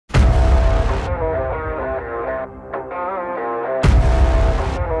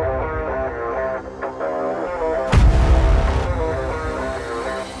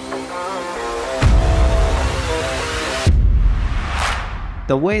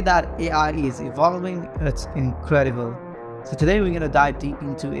The way that AI is evolving, it's incredible. So today we're going to dive deep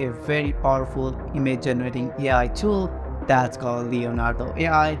into a very powerful image generating AI tool that's called Leonardo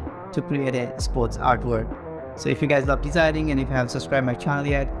AI to create a sports artwork. So if you guys love designing and if you haven't subscribed my channel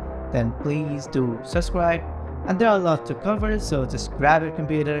yet, then please do subscribe. And there are a lot to cover, so just grab your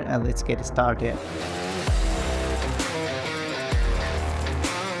computer and let's get started.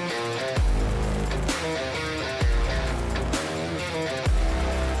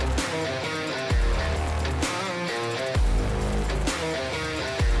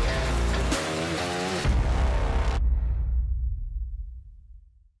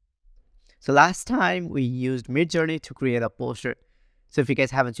 So last time we used Midjourney to create a poster. So if you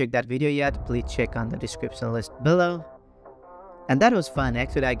guys haven't checked that video yet, please check on the description list below. And that was fun.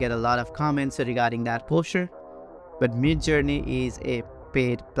 Actually, I get a lot of comments regarding that poster. But Midjourney is a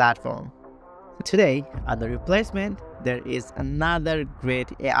paid platform. So today, as the replacement, there is another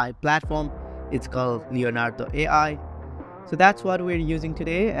great AI platform. It's called Leonardo AI. So that's what we're using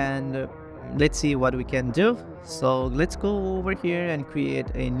today, and let's see what we can do. So let's go over here and create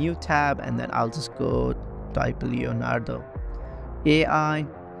a new tab, and then I'll just go type Leonardo AI,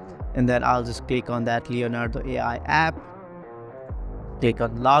 and then I'll just click on that Leonardo AI app, click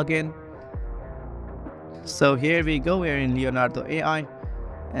on login. So here we go, we're in Leonardo AI,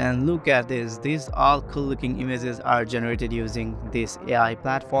 and look at this. These all cool looking images are generated using this AI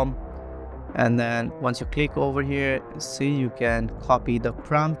platform. And then once you click over here, see, you can copy the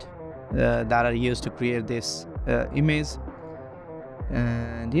prompt that are used to create this image.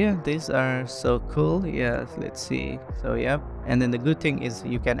 And yeah, these are so cool. Yeah, let's see. So yeah, and then the good thing is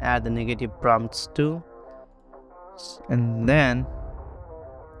you can add the negative prompts too. And then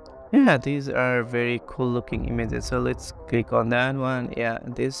yeah, these are very cool looking images. So let's click on that one. Yeah,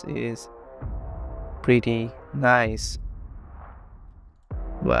 this is pretty nice.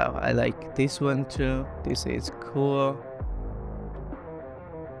 Wow, I like this one too. This is cool.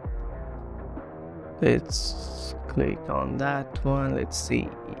 Let's click on that one. Let's see.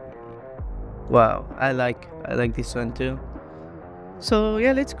 Wow, I like this one too. So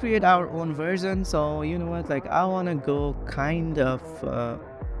yeah, let's create our own version. So you know what, like I want to go kind of a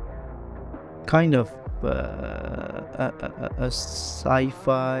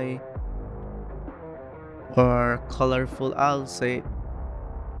sci-fi or colorful, I'll say.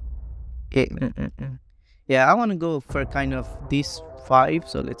 Yeah, I want to go for kind of this vibe.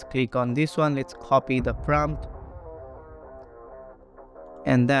 So let's click on this one. Let's copy the prompt,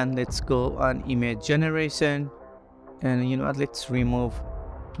 and then let's go on image generation, and you know what, let's remove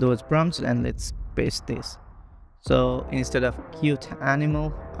those prompts and let's paste this. So instead of cute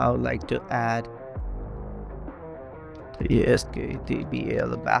animal, I would like to add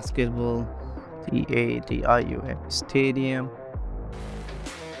TBL basketball, TADIUM stadium.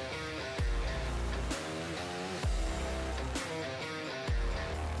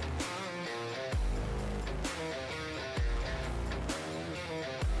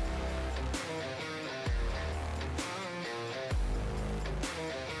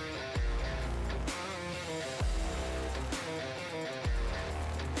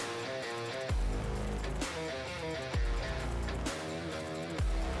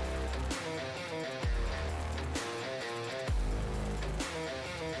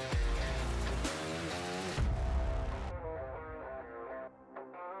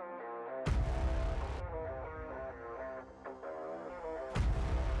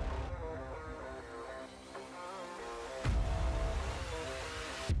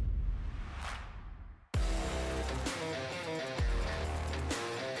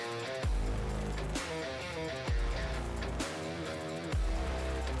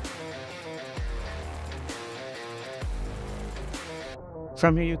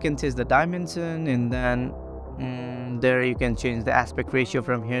 From here you can change the dimension, and then there you can change the aspect ratio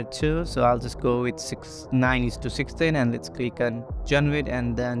from here too. So I'll just go with 9:16, and let's click on generate.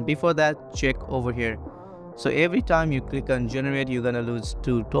 And then before that, check over here. So every time you click on generate, you're gonna lose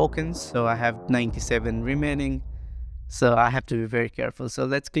 2 tokens. So I have 97 remaining, so I have to be very careful. So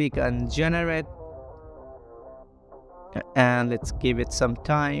let's click on generate, and let's give it some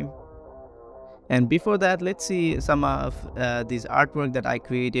time. And before that, let's see some of these artwork that I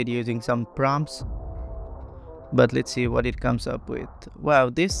created using some prompts. But let's see what it comes up with. Wow,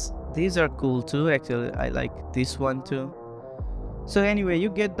 these are cool too. Actually, I like this one too. So anyway, you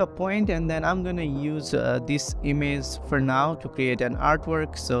get the point. And then I'm gonna use this image for now to create an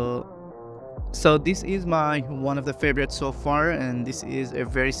artwork. So this is my one of the favorites so far, and this is a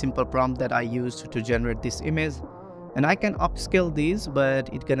very simple prompt that I used to generate this image. And I can upscale these, but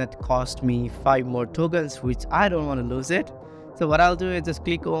it's gonna cost me 5 more tokens, which I don't want to lose it. So what I'll do is just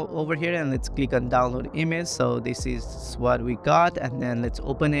click over here and let's click on download image. So this is what we got, and then let's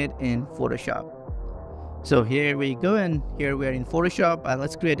open it in Photoshop. So here we go, and here we are in Photoshop, and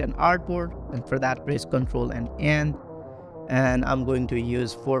let's create an artboard. And for that, press Ctrl and N. And I'm going to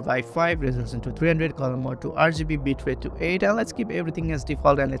use 4x5, resolution to 300, color mode to RGB, bitrate to 8, and let's keep everything as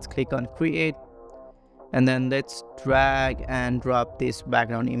default, and let's click on create. And then let's drag and drop this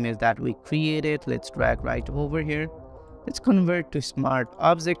background image that we created. Let's drag right over here. Let's convert to smart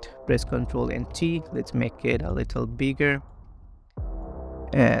object, press Ctrl and T. Let's make it a little bigger,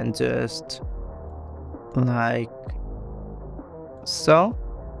 and just like so.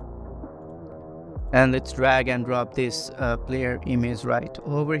 And let's drag and drop this player image right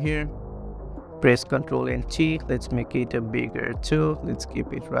over here. Press Ctrl and T. Let's make it a bigger too. Let's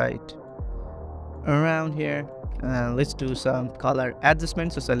keep it right around here. And let's do some color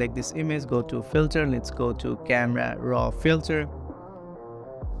adjustment. So select this image, go to filter. Let's go to camera raw filter.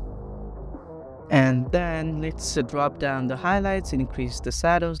 And then let's drop down the highlights, increase the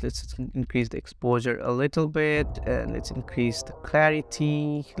shadows, let's increase the exposure a little bit, and let's increase the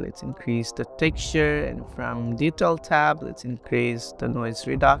clarity, let's increase the texture, and from detail tab, let's increase the noise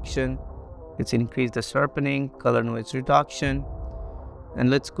reduction, let's increase the sharpening, color noise reduction, and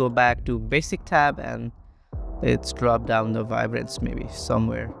let's go back to basic tab and let's drop down the vibrance maybe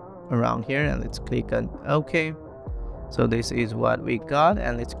somewhere around here, and let's click on OK. So this is what we got,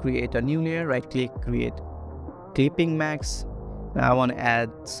 and let's create a new layer. Right click, create clipping mask. Now I want to add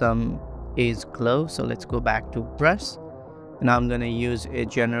some edge glow, so let's go back to brush, and I'm gonna use a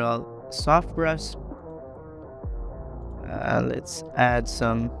general soft brush. Let's add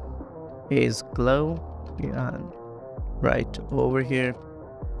some edge glow right over here.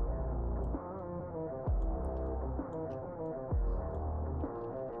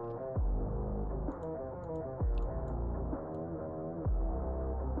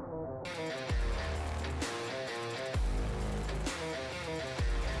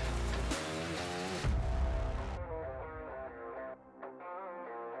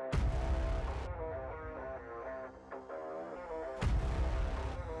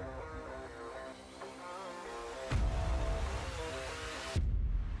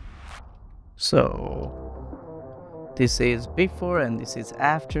 So this is before and this is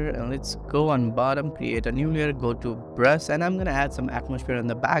after, and let's go on bottom, create a new layer, go to brush, and I'm gonna add some atmosphere in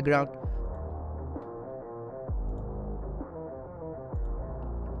the background.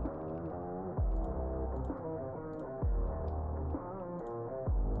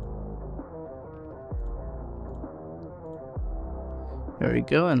 There we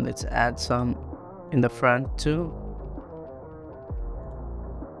go, and let's add some in the front too.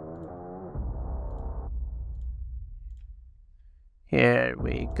 Here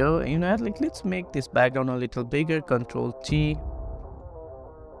we go. You know, let's make this background a little bigger. Control T.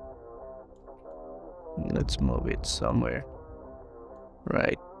 Let's move it somewhere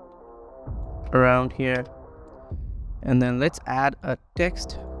right around here. And then let's add a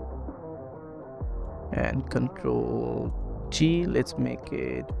text. And Control G. Let's make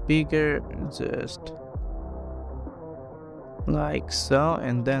it bigger, just like so.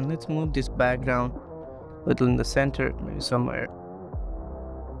 And then let's move this background a little in the center, maybe somewhere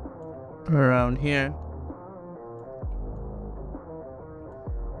around here.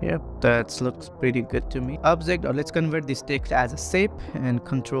 Yep, that looks pretty good to me. Object, or let's convert this text as a shape, and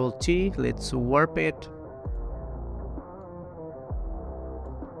Control T. Let's warp it.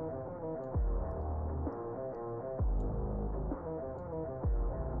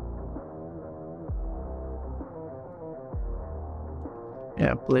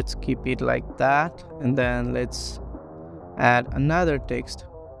 Yep, let's keep it like that, and then let's add another text.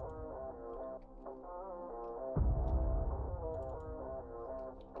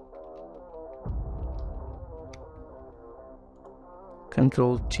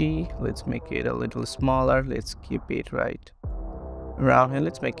 Control T, let's make it a little smaller, let's keep it right around here,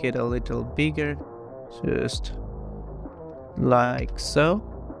 let's make it a little bigger, just like so.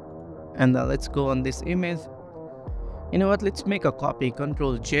 And then let's go on this image. You know what, let's make a copy,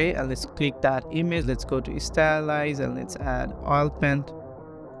 Control J, and let's click that image, let's go to stylize and let's add oil paint.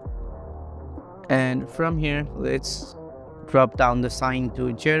 And from here, let's drop down the sign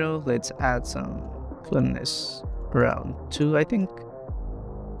to 0, let's add some cleanness around 2, I think.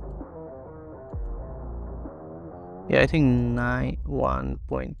 Yeah, I think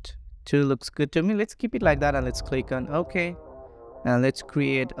 1.2 looks good to me. Let's keep it like that, and let's click on OK. And let's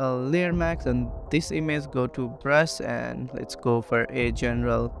create a layer mask, and this image, go to brush, and let's go for a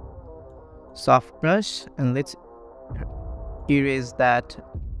general soft brush, and let's erase that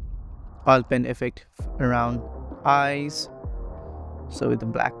oil paint effect around eyes. So with the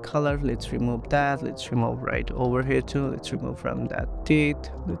black color, let's remove that. Let's remove right over here too. Let's remove from that teeth.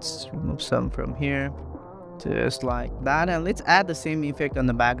 Let's remove some from here, just like that. And let's add the same effect on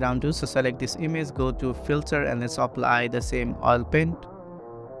the background too. So select this image, go to filter, and let's apply the same oil paint.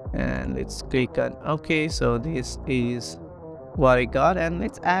 And let's click on OK. So this is what I got, and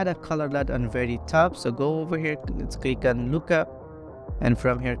let's add a color LUT on very top. So go over here, let's click on lookup, and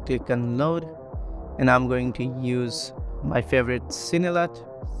from here click on load, and I'm going to use my favorite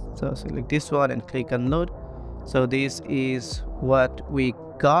CineLUT. So select this one and click on load. So this is what we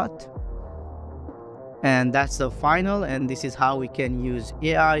got, and that's the final, and this is how we can use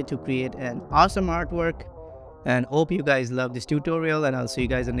AI to create an awesome artwork. And hope you guys love this tutorial, and I'll see you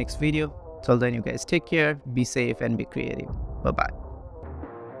guys in the next video. Till then, you guys take care, be safe, and be creative. Bye bye.